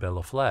introduced me to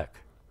Bela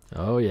Fleck.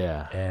 Oh,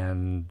 yeah.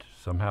 And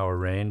somehow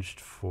arranged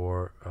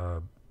for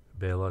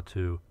Bela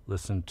to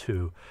listen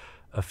to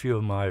a few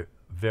of my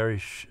I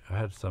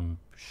had some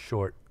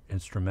short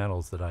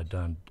instrumentals that I'd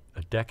done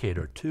a decade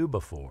or two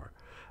before.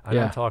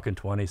 I'm talking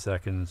 20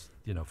 seconds,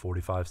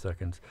 45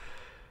 seconds.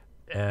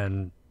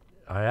 And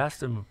I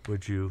asked him,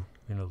 would you,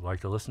 like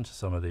to listen to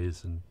some of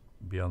these and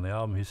be on the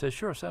album? He said,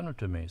 sure, send them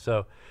to me.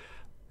 So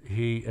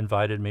he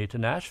invited me to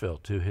Nashville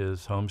to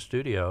his home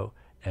studio,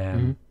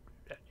 and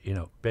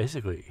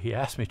basically he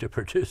asked me to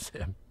produce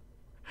him.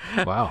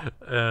 Wow.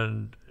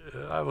 And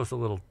I was a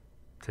little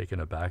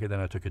taken aback, and then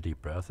I took a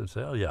deep breath and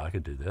said, oh yeah, I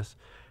can do this.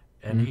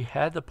 And he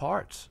had the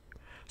parts.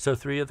 So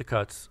 3 of the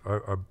cuts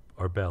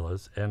are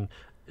Bela's, and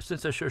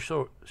since they're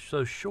so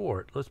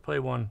short, let's play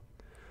one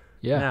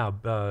now.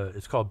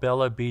 It's called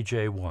Bela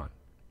BJ1.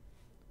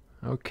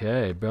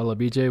 Okay, Bela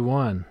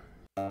BJ1.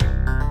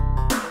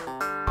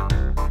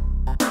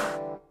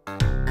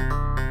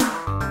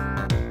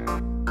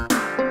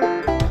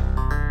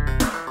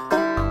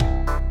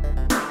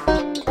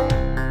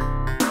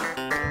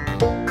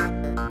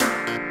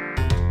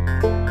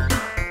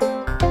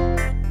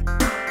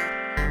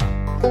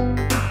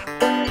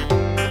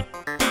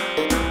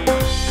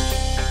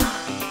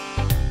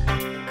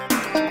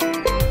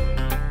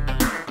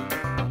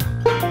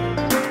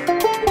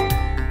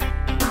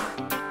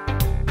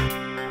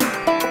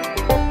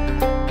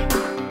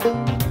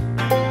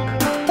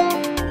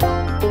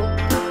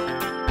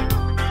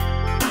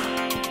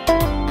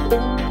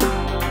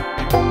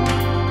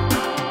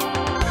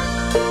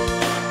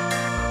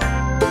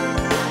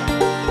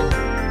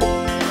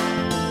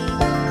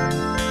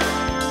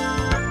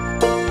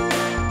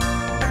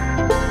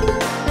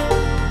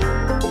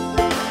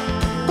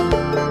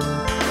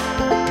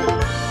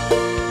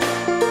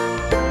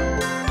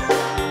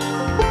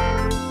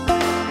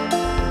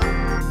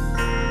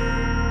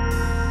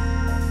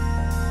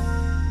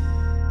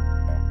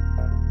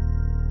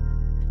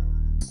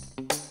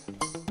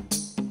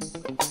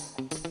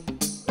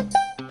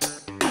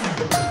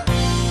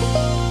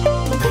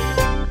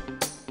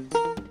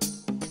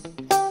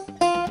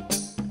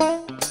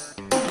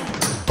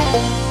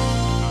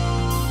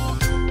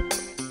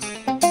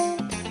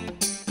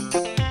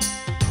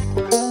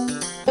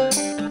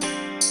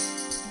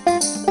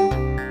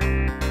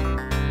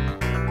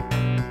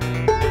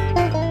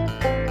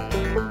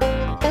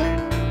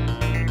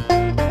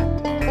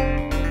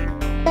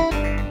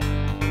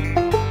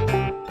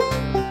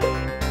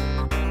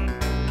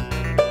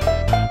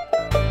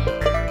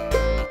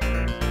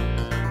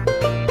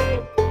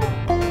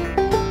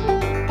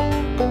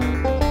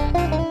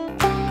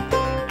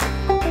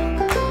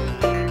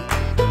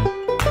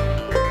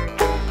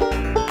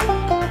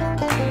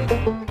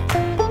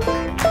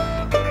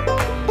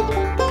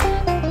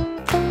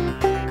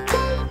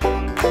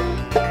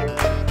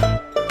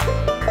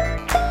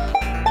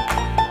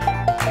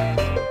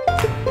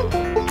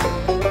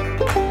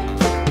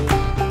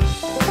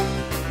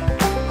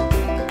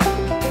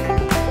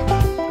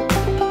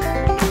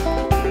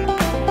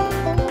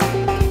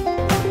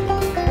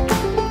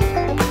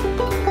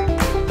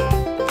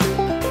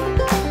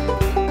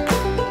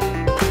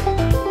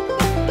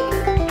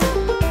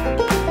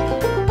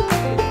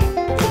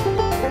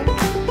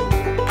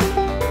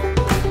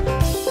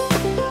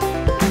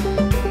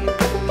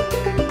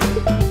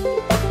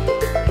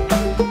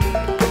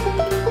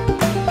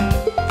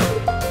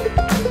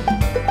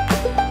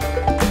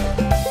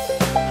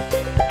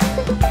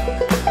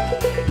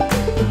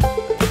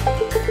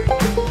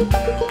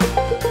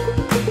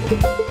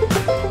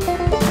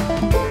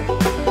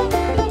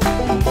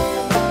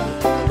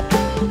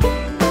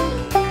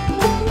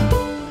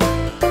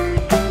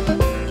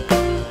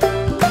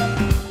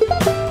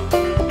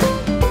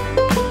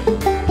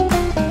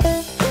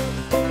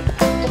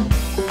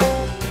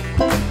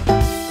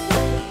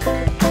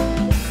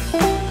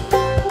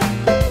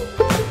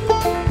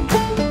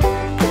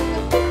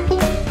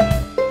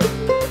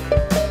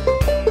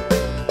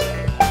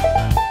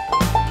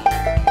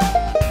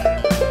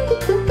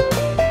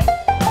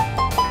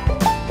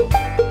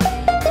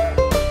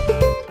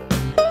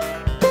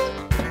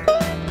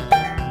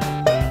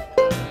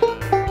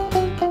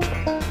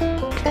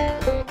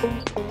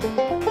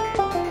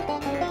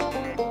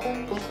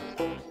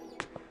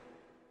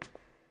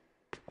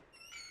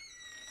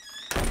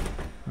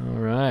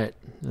 right.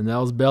 And that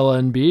was Bella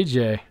and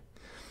BJ.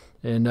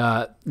 And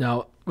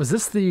now, was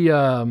this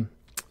the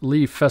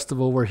Leaf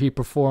Festival where he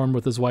performed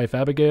with his wife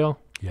Abigail?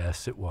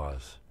 Yes, it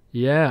was.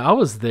 Yeah, I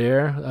was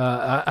there.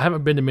 I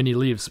haven't been to many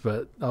Leafs,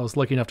 but I was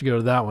lucky enough to go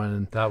to that one.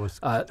 And that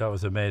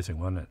was amazing,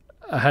 wasn't it?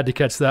 I had to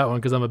catch that one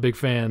because I'm a big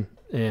fan,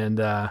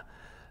 and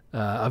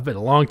I've been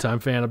a long time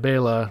fan of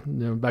Bela,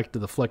 back to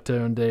the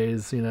Flecktone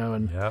days,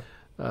 and Yep.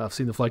 I've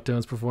seen the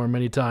Flecktones perform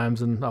many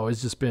times, and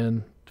always just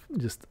been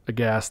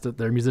aghast at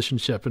their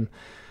musicianship.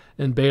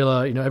 And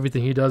Bela,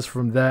 everything he does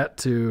from that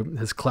to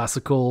his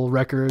classical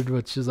record,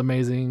 which is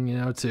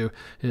amazing, to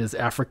his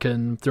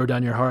African Throw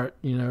Down Your Heart,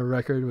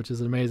 record, which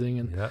is amazing.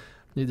 And Yep.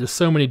 there's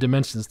so many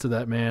dimensions to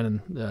that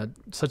man, and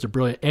such a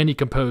brilliant. And he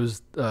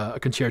composed a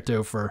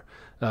concerto for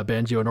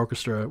banjo and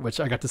orchestra, which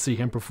I got to see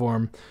him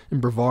perform in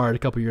Brevard a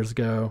couple years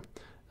ago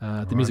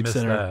at the Music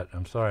Center. That.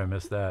 I'm sorry I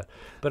missed that.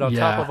 But on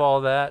top of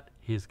all that,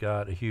 he's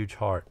got a huge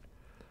heart.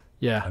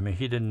 Yeah. I mean,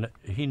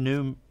 he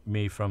knew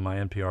me from my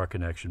NPR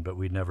connection, but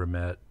we'd never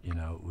met,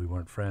 we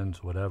weren't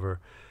friends, whatever.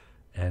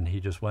 And he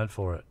just went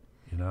for it,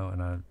 and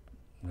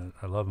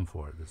I love him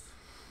for it. It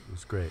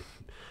was great.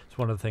 It's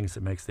one of the things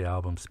that makes the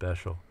album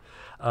special.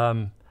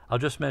 I'll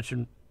just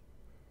mention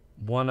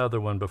one other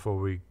one before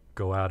we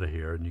go out of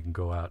here, and you can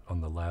go out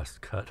on the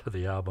last cut of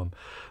the album.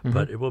 Mm-hmm.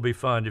 But it will be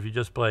fun if you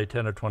just play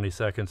 10 or 20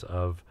 seconds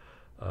of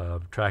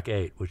track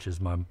 8, which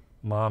is my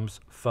mom's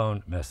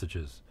phone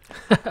messages.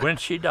 When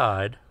she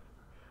died,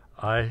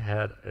 I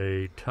had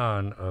a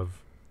ton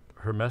of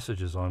her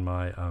messages on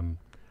my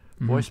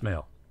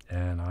voicemail,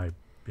 and I,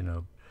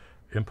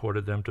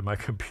 imported them to my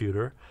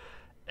computer.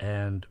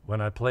 And when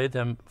I played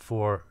them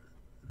for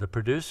the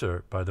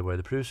producer, by the way,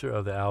 the producer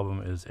of the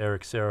album is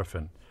Eric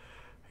Serafin.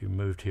 He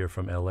moved here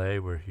from L.A.,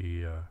 where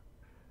he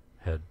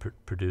had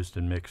produced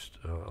and mixed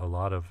a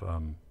lot of,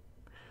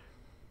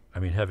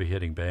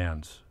 heavy-hitting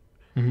bands.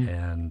 Mm-hmm.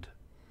 And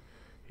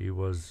he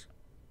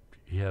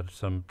had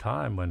some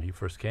time when he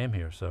first came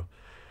here, so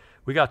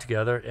we got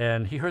together,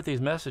 and he heard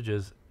these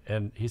messages,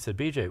 and he said,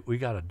 "BJ, we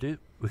got to do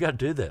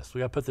this. We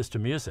got to put this to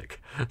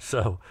music."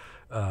 So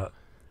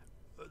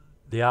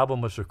the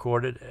album was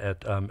recorded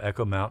at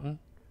Echo Mountain.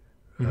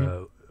 Mm-hmm.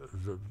 It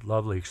was a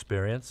lovely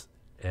experience,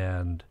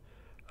 and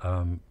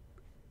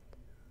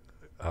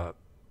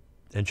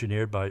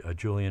engineered by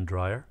Julian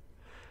Dreyer,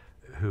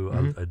 who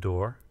I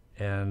adore.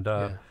 And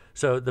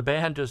so the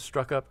band just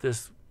struck up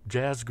this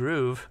jazz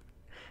groove,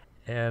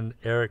 and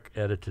Eric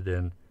edited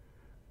in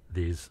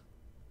these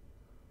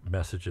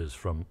messages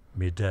from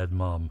me dead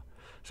mom.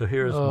 So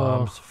here's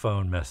Mom's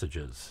phone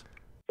messages.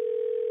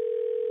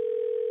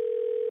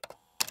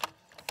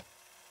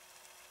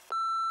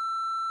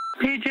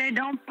 BJ,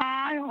 don't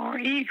buy or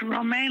eat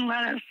romaine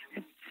lettuce.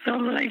 It's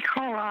filled with E.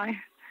 coli.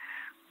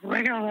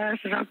 Regular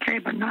lettuce is okay,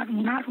 but not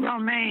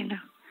romaine.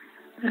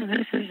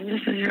 This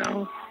is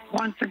your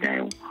once a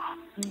day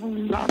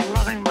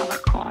loving mother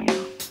calling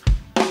you.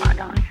 Bye,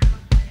 darling.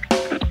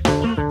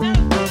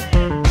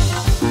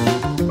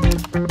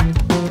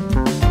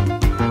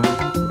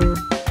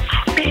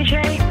 BJ,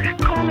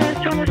 call me as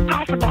soon as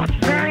possible.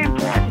 It's very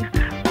important.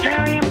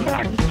 Very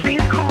important.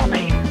 Please call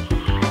me.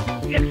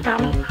 It's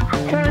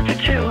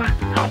 1:45.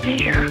 I'll be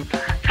here.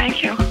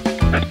 Thank you.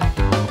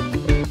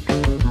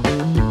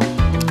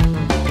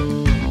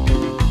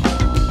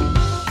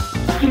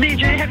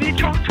 BJ, have you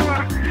talked to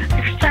an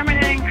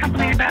exterminating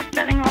company about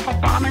setting off a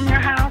bomb in your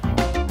house?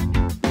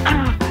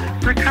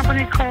 It's a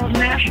company called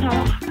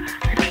National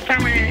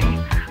Exterminating.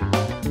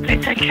 They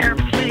take care of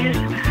fleas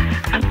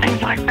and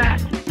things like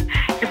that.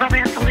 You probably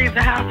have to leave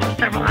the house for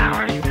several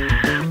hours.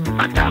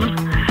 But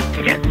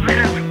to get rid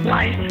of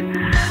lice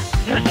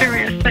is a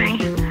serious thing.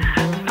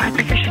 I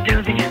think you should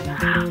do the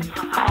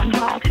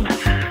ultimate.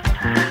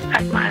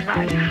 That's my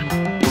advice.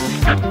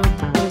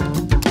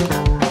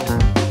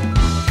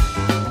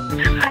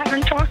 I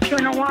haven't talked to you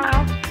in a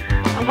while.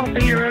 I'm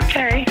hoping you're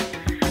okay.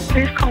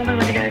 Please call me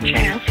when you get a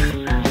chance.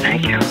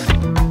 Thank you.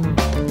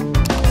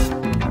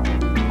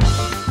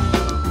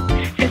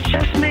 It's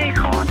just me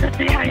calling to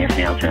see how you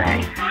feel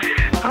today.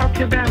 I hope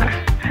you're better.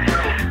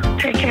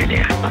 Take care,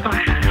 dear.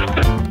 Bye-bye.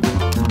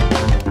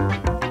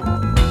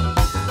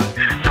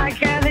 I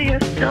gather you're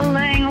still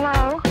laying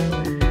low.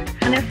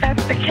 And if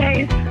that's the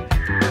case,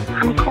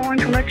 I'm calling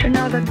to let you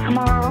know that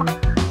tomorrow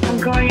I'm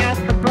going out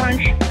for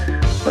brunch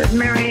with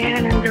Mary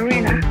Ann and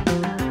Dorina.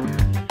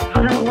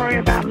 So don't worry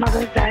about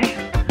Mother's Day.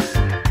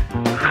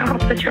 I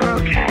hope that you're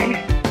okay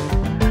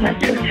and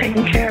that you're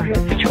taking care of your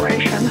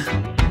situation.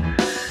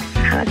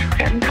 And that you'll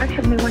get in touch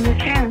with me when you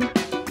can.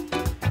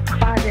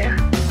 Bye, dear.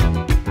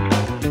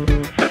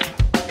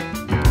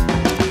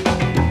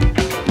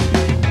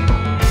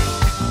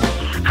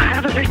 I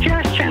have a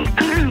suggestion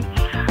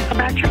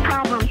about your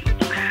problem.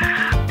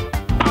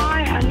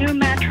 Buy a new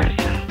mattress.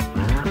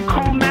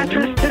 Call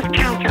Mattress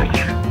Discounters.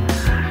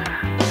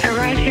 They're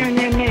right here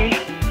near me.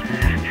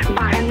 And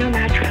buy a new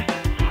mattress.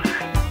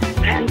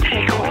 And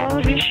take all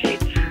of your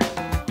sheets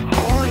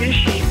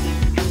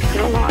to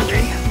the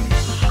laundry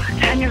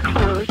and your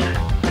clothes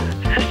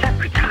at a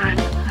separate time.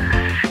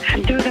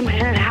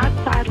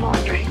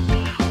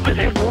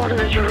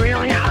 is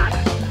really hot.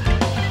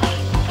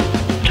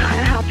 Trying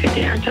to help you,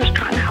 dear. Just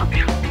trying to help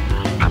you.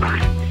 Bye-bye.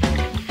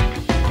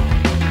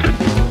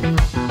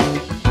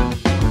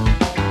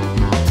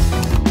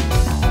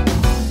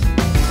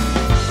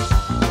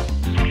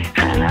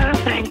 And another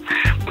thing,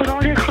 put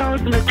all your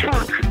clothes in the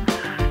trunk.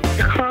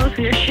 Your clothes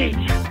and your sheets,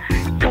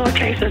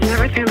 pillowcases and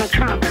everything in the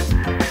trunk.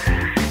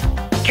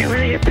 Get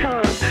rid of your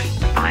pillows.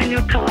 Buy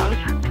new pillows.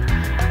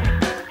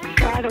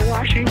 Try the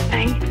washing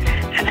thing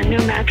and a new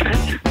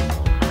mattress.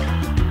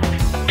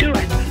 Do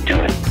it. Do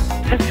it.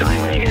 That's the only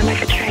way you're going to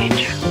make a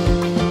change.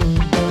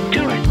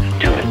 Do it.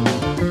 Do it.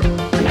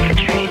 And make a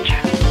change.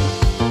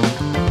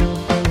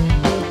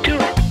 Do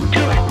it.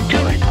 Do it. Do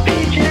it.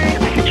 BJ,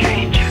 make a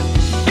change.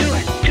 Do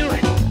it. Do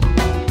it.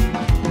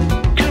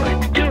 Do it.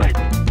 Do it.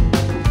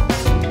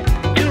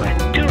 Do it.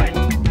 Do it.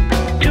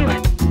 Do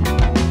it.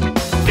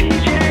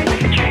 BJ,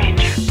 make a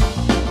change.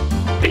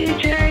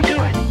 BJ, do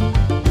it.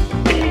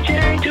 BJ,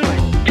 do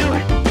it. Do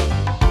it.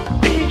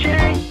 BJ.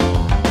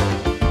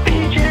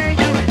 BJ,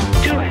 do it.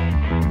 Do it.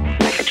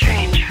 Make a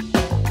change.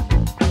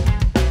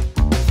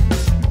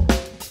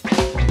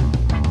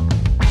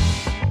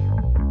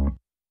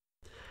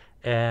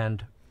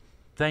 And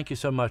thank you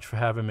so much for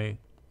having me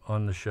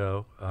on the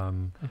show.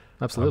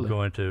 Absolutely. I'm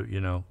going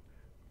to,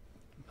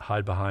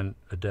 hide behind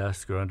a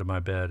desk or under my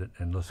bed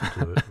and listen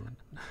to it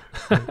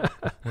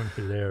when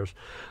it airs.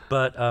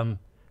 But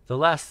the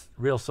last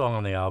real song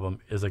on the album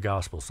is a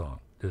gospel song.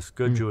 This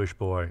good Jewish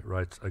boy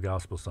writes a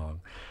gospel song.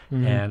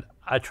 And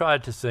I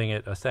tried to sing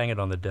it. I sang it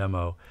on the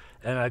demo,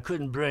 and I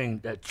couldn't bring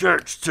that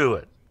church to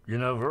it.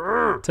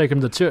 Take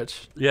him to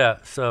church. Yeah,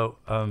 so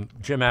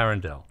Jim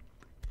Arundel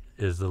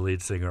is the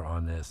lead singer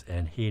on this,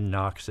 and he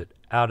knocks it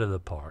out of the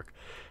park.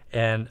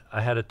 And I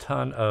had a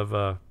ton of,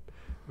 I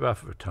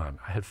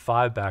had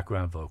 5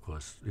 background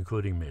vocalists,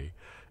 including me,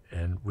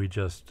 and we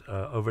just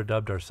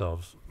overdubbed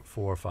ourselves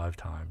 4 or 5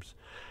 times.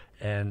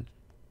 And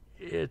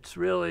it's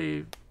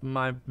really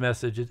my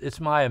message.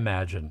 It's my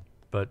Imagine,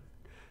 but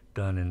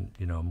done in,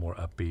 a more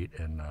upbeat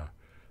and a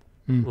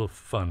little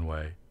fun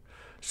way.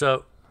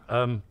 So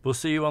we'll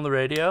see you on the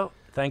radio.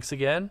 Thanks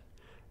again.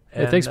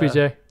 Hey, thanks,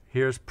 BJ.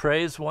 Here's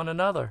Praise One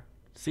Another.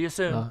 See you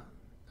soon. All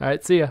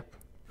right, see ya.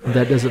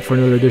 That does it for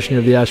another edition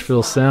of the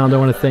Asheville Sound. I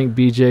want to thank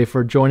BJ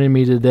for joining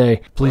me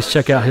today. Please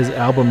check out his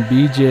album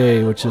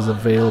BJ, which is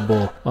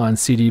available on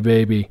CD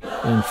Baby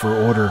and for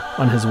order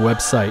on his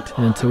website.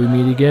 And until we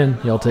meet again,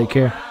 y'all take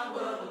care.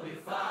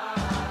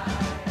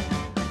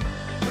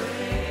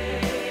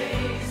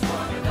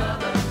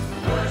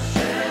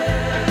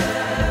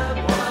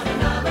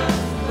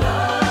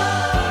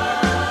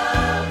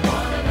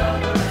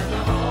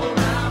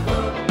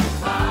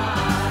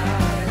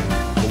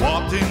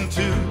 Walked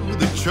into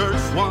the church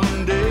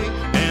one day,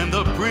 and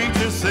the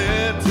preacher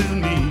said to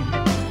me,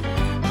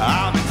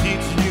 I'll be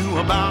teaching you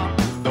about